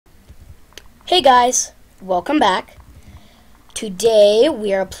Hey guys, welcome back. Today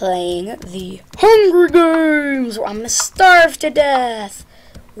we are playing the Hunger Games, where I'm gonna starve to death.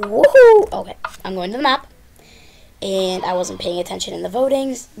 Woohoo! Okay, I'm going to the map, and I wasn't paying attention in the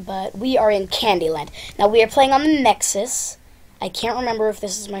votings, but we are in Candyland. Now we are playing on the Nexus. I can't remember if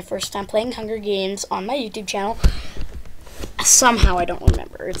this is my first time playing Hunger Games on my YouTube channel. Somehow I don't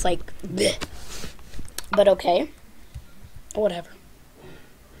remember. It's like, bleh. But okay, whatever.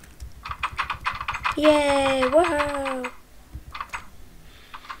 Yay! Whoa!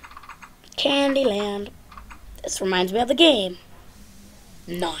 Candyland. This reminds me of the game.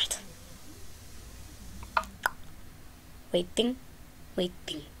 Not. Waiting,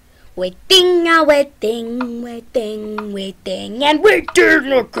 waiting, waiting, waiting, waiting, waiting, and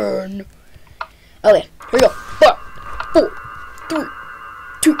waiting again. Okay, here we go. 5, 4, 3,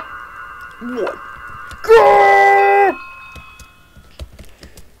 2, 1. Go!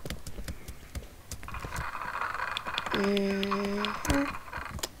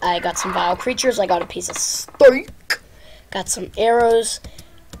 I got some vile creatures. I got a piece of steak. Got some arrows.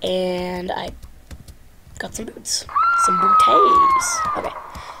 And I got some boots. Some booties. Okay.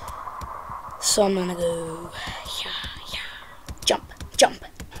 So I'm gonna go. Yeah. Jump, jump,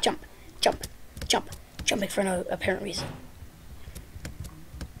 jump, jump, jump. Jumping for no apparent reason.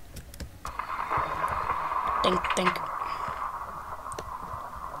 Think.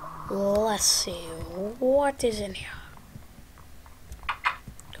 Let's see. What is in here?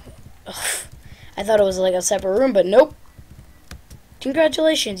 Ugh. I thought it was like a separate room, but nope.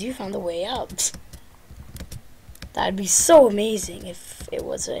 Congratulations, you found the way out. That'd be so amazing if it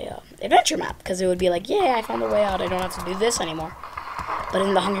was a adventure map, because it would be like, yeah, I found the way out. I don't have to do this anymore. But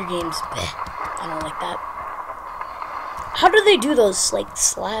in the Hunger Games, bleh, I don't like that. How do they do those like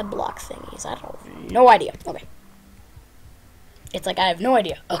slab block thingies? I don't have no idea. Okay. It's like I have no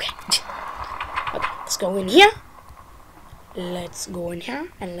idea. Okay. Okay, let's go in here. Let's go in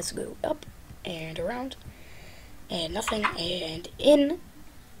here, and let's go up and around, and nothing, and in,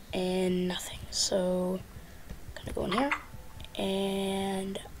 and nothing. So, gonna go in here,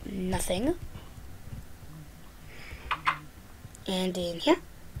 and nothing, and in here,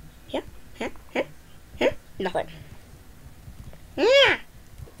 nothing.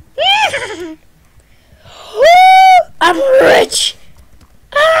 I'm rich!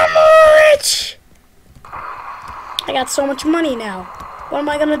 I'm rich! I got so much money now. What am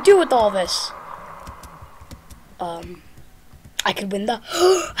I gonna do with all this? I could win the...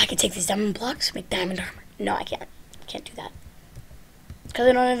 I could take these diamond blocks, make diamond armor. No, I can't. I can't do that. Because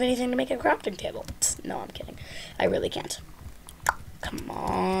I don't have anything to make a crafting table. No, I'm kidding. I really can't. Come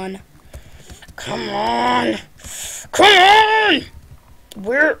on. Come on. Come on!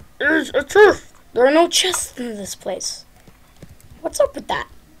 Where is a chest? There are no chests in this place. What's up with that?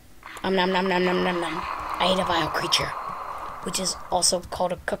 Nom. I ate a vile creature, which is also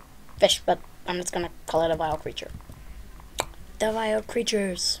called a cooked fish, but I'm just gonna call it a vile creature. The vile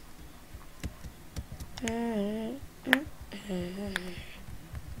creatures. Go.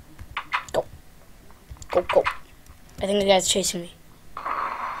 I think the guy's chasing me.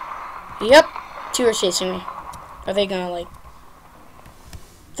 Yep, 2 are chasing me. Are they gonna, like...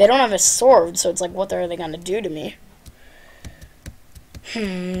 They don't have a sword, so it's like, what are they gonna do to me?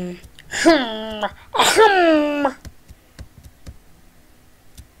 Are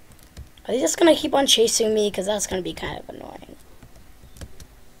they just gonna keep on chasing me? Because that's gonna be kind of annoying.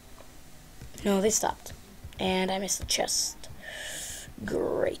 No, they stopped. And I missed the chest.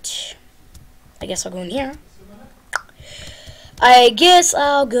 Great. I guess I'll go in here. I guess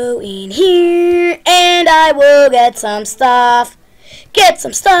I'll go in here, and I will get some stuff. Get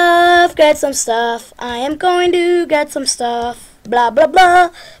some stuff. I am going to get some stuff. Blah blah blah,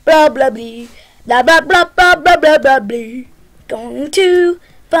 blah blah blah, blah blah blah blah blah blah blah blah. Going to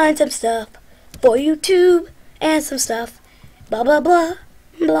find some stuff for YouTube and some stuff. Blah blah blah,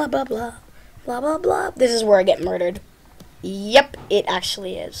 blah blah blah, blah blah blah. This is where I get murdered. Yep, it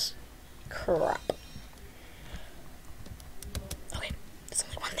actually is. Crap. Okay, there's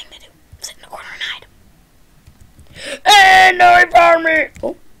only one thing to do. Sit in the corner and hide. And I found me.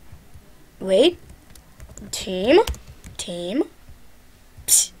 Oh, wait. Team.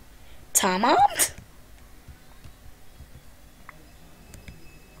 Psst. Time out.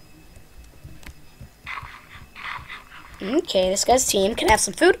 Okay, this guy's team. Can I have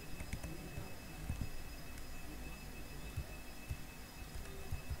some food?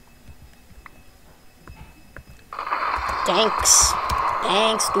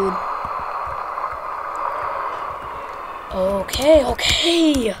 Thanks, dude.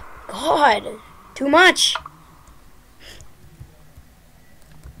 Okay. God, too much.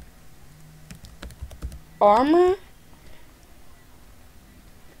 Armor?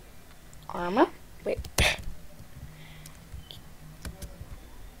 Armor? Wait.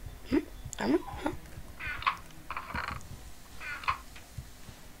 Armor? Huh?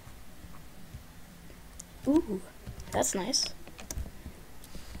 Ooh, that's nice.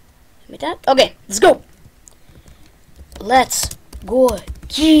 Give me that. Okay, let's go. Let's go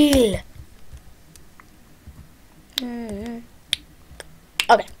kill.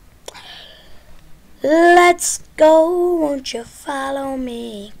 Okay. Let's go. Won't you follow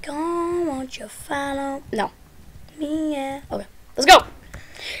me? Go on, won't you follow? No. Me, yeah. Okay, let's go.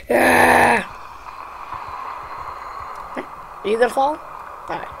 Yeah. Are you gonna fall?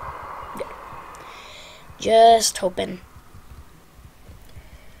 Alright. Good. Just hoping.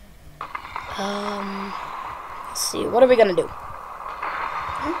 Let's see. What are we gonna do?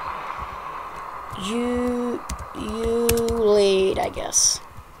 You lead, I guess.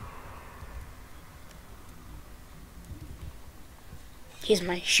 Here's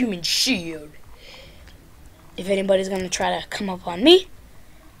my human shield. If anybody's gonna try to come up on me,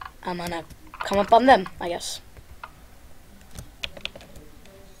 I'm gonna come up on them, I guess.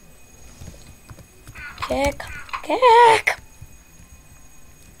 Kick. Kick.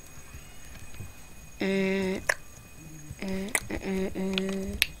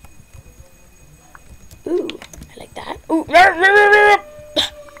 Ooh, I like that. Ooh,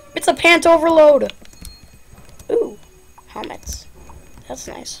 it's a pant overload. Ooh, helmets. That's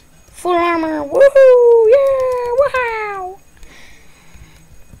nice. Full armor. Woohoo! Yeah! Wow!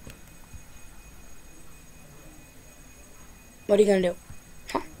 What are you gonna do?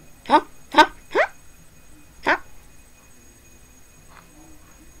 Huh? Huh? Huh? Huh? Huh?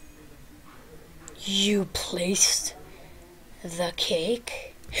 You placed the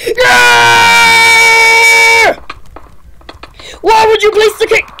cake? Yeah! Why would you place the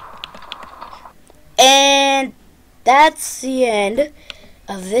cake? And that's the end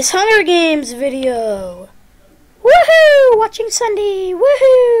of this Hunger Games video. Woohoo! Watching Sunday.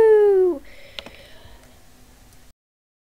 Woohoo!